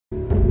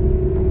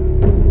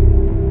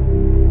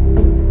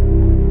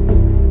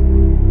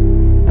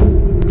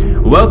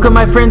Welcome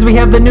my friends, we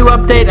have the new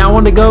update. I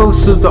want to go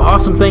through some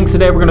awesome things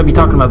today. We're going to be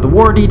talking about the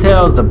war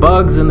details, the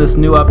bugs in this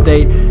new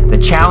update, the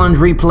challenge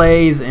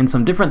replays, and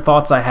some different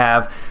thoughts I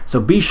have.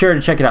 So be sure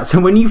to check it out. So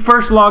when you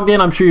first logged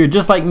in, I'm sure you're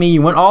just like me.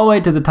 You went all the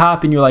way to the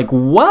top and you're like,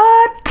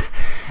 what?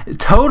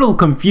 Total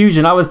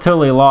confusion. I was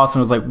totally lost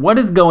and was like, what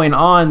is going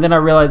on? Then I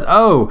realized,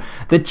 oh,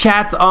 the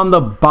chat's on the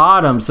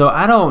bottom. So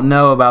I don't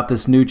know about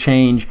this new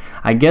change.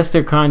 I guess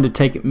they're trying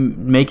to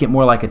make it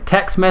more like a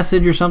text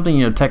message or something.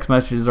 You know, text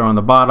messages are on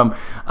the bottom.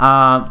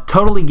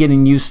 Totally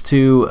getting used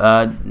to.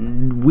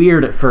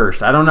 Weird at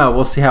first. I don't know.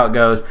 We'll see how it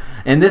goes.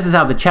 And this is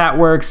how the chat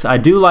works. I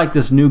do like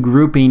this new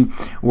grouping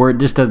where it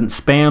just doesn't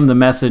spam the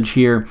message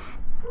here.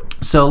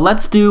 So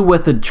let's do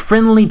with a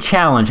friendly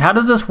challenge. How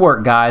does this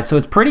work, guys? So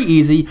it's pretty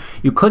easy.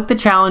 You click the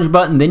challenge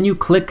button, then you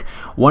click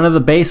one of the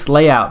base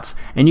layouts,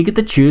 and you get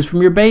to choose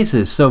from your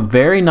bases. So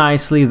very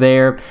nicely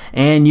there,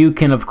 and you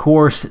can of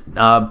course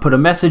put a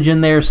message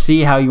in there,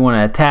 see how you want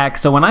to attack.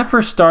 So when I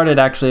first started,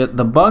 actually,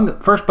 the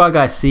first bug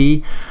I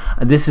see,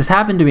 this has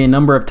happened to me a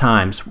number of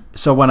times.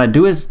 So when I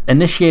do is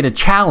initiate a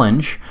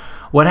challenge,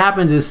 what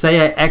happens is, say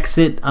I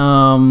exit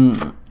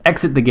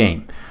the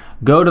game,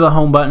 go to the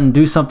home button,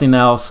 do something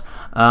else.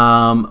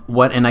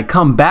 And I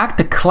come back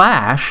to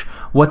Clash.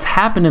 What's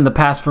happened in the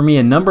past for me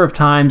a number of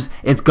times,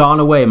 it's gone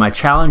away. My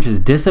challenge has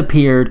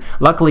disappeared.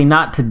 Luckily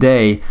not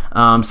today.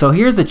 So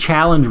here's a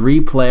challenge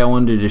replay I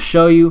wanted to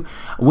show you.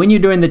 When you're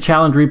doing the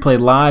challenge replay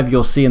live,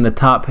 you'll see in the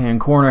top hand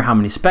corner how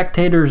many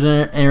spectators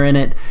are in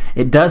it.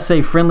 It does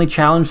say friendly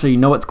challenge, so you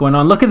know what's going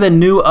on. Look at the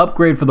new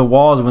upgrade for the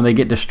walls when they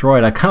get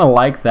destroyed. I kind of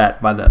like that.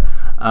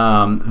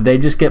 They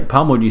just get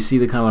pummeled. You see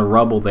the kind of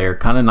rubble there.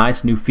 Kind of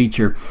nice new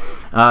feature.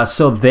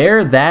 So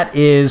there, that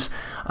is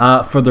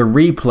for the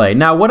replay.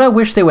 Now, what I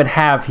wish they would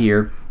have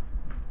here,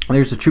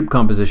 there's a troop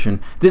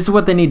composition. This is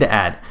what they need to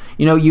add.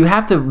 You know, you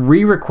have to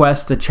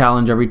re-request the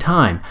challenge every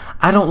time.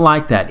 I don't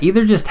like that.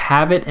 Either just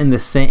have it in the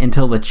same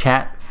until the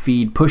chat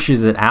feed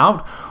pushes it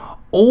out,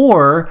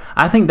 or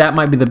I think that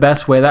might be the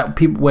best way. That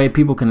way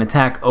people can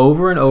attack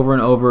over and over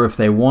and over if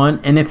they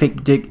want. And if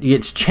it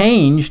gets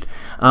changed,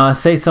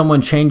 say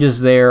someone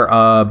changes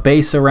their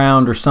base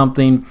around or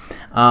something,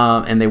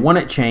 and they want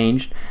it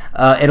changed,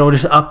 it'll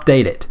just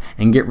update it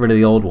and get rid of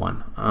the old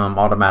one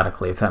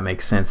automatically, if that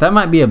makes sense. That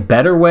might be a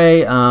better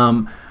way.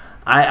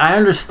 I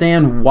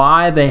understand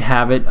why they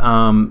have it.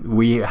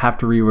 We have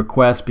to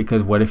re-request,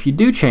 because what if you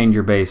do change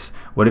your base?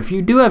 What if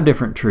you do have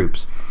different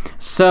troops?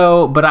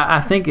 So, but I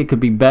think it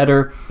could be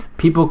better.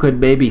 People could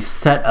maybe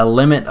set a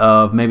limit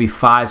of maybe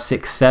 5,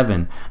 6,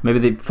 7.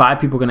 Maybe 5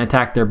 people can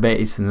attack their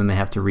base and then they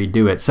have to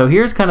redo it. So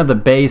here's kind of the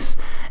base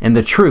and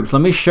the troops.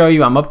 Let me show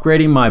you. I'm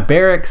upgrading my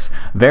barracks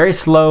very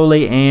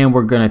slowly, and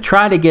we're going to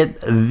try to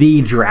get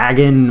the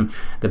dragon,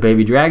 the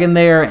baby dragon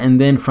there, and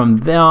then from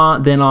then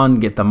on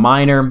get the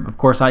miner. Of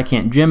course, I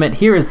can't gem it.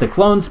 Here is the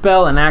clone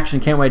spell in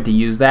action. Can't wait to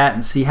use that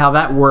and see how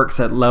that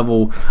works at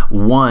level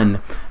 1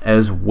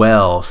 as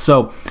well.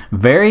 So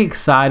very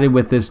excited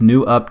with this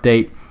new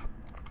update.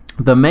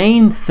 The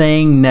main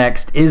thing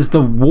next is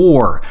the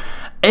war.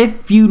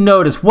 If you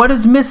notice, what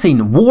is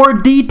missing? War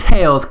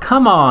details.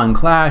 Come on,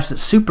 Clash,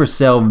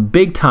 Supercell,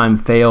 big time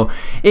fail.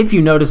 If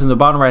you notice in the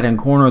bottom right hand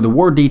corner, the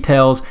war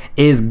details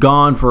is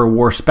gone for a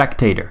war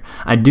spectator.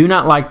 I do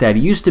not like that.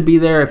 It used to be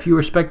there. If you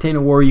were spectating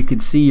a war, you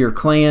could see your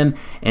clan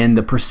and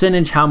the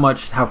percentage,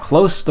 how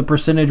close the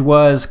percentage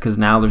was, because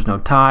now there's no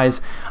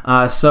ties.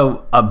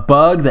 So a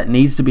bug that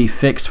needs to be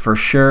fixed for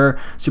sure.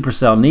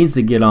 Supercell needs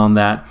to get on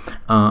that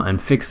and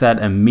fix that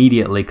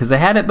immediately, because they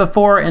had it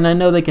before and I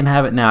know they can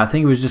have it now. I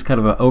think it was just kind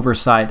of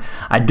oversight.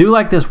 I do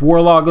like this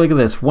war log. Look at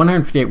this,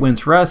 158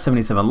 wins for us,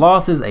 77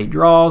 losses, 8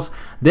 draws.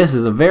 This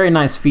is a very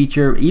nice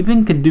feature.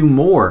 Even could do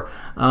more,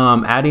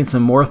 adding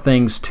some more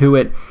things to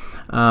it,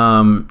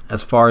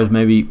 as far as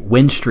maybe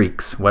win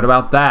streaks. What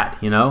about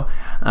that? You know,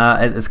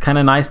 it's kind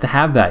of nice to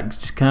have that.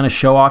 Just kind of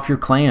show off your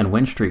clan,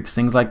 win streaks,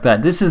 things like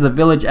that. This is the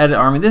village edit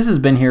army. This has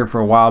been here for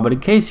a while, but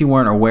in case you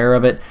weren't aware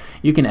of it,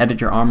 you can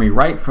edit your army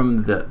right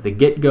from the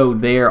get-go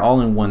there,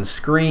 all in one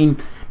screen.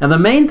 Now the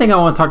main thing I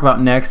want to talk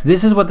about next,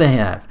 this is what they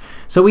have.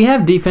 So we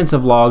have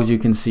defensive logs. You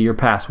can see your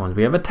past ones.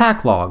 We have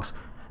attack logs.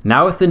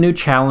 Now with the new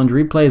challenge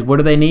replays, what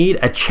do they need?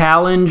 A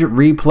challenge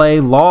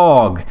replay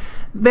log.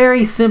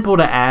 Very simple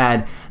to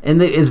add,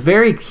 and it is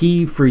very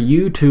key for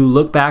you to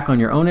look back on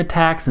your own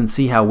attacks and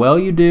see how well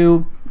you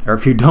do, or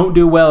if you don't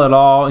do well at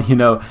all, you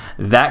know,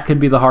 that could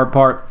be the hard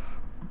part.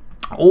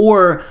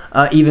 Or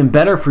even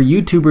better for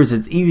YouTubers,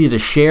 it's easy to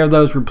share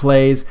those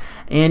replays,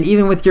 and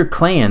even with your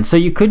clan. So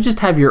you could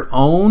just have your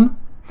own,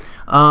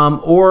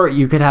 or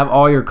you could have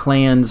all your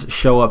clans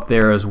show up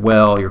there as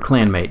well, your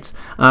clanmates.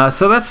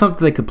 So that's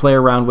something they could play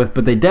around with,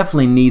 but they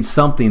definitely need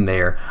something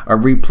there, a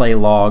replay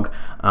log.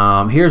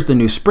 Here's the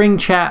new spring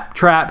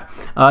trap.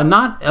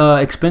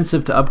 Not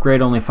expensive to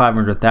upgrade, only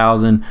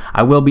 500,000.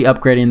 I will be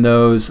upgrading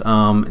those.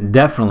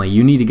 Definitely,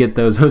 you need to get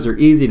those. Those are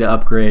easy to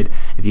upgrade.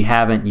 If you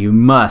haven't, you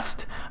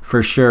must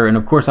for sure. And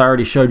of course, I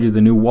already showed you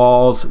the new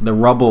walls, the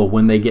rubble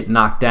when they get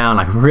knocked down.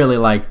 I really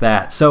like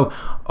that. So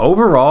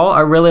overall,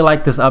 I really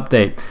like this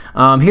update.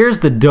 Here's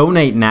the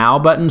donate now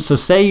button. So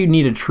say you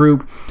need a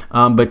troop,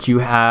 but you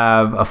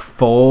have a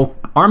full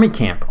army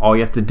camp. All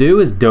you have to do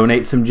is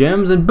donate some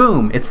gems and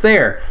boom, it's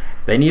there.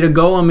 If they need a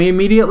golem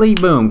immediately,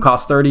 boom,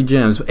 cost 30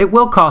 gems. It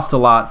will cost a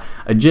lot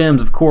of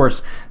gems, of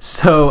course.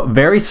 So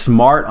very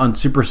smart on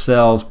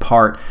Supercell's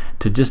part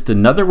to just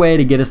another way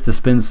to get us to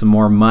spend some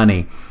more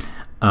money.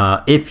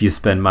 If you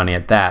spend money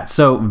at that.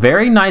 So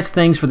very nice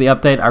things for the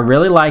update. I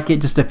really like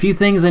it. Just a few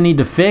things I need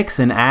to fix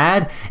and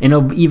add, and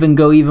it'll even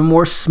go even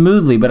more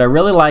smoothly, but I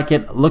really like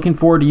it. Looking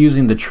forward to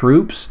using the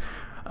troops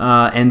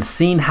and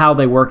seeing how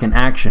they work in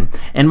action.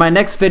 In my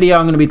next video,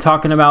 I'm going to be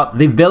talking about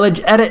the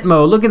village edit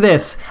mode. Look at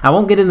this. I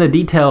won't get into the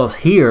details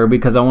here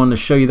because I wanted to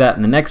show you that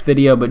in the next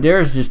video, but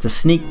there's just a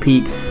sneak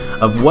peek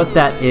of what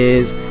that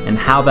is and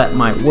how that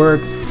might work.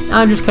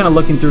 I'm just kind of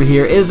looking through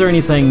here. Is there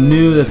anything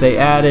new that they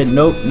added?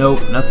 Nope,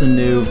 nothing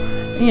new.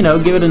 You know,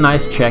 give it a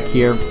nice check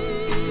here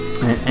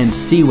and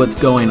see what's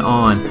going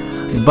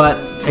on. But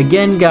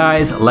again,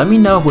 guys, let me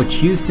know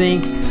what you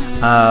think,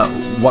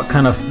 what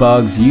kind of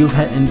bugs you've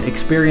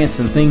experienced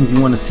and things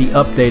you want to see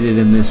updated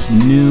in this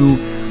new,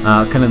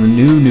 kind of the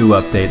new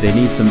update. They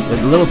need some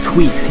little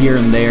tweaks here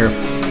and there.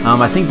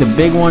 I think the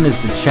big one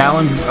is the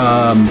challenge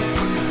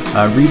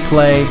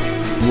replay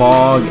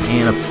log,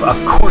 and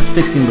of course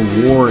fixing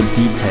the war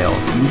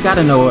details. We got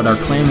to know what our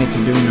clanmates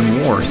are doing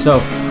in war. So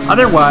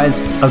otherwise,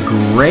 a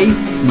great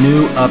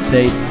new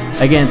update.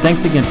 Again,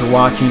 thanks again for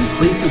watching.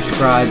 Please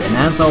subscribe, and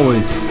as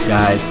always,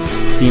 guys,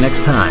 see you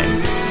next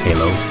time.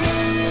 Halo.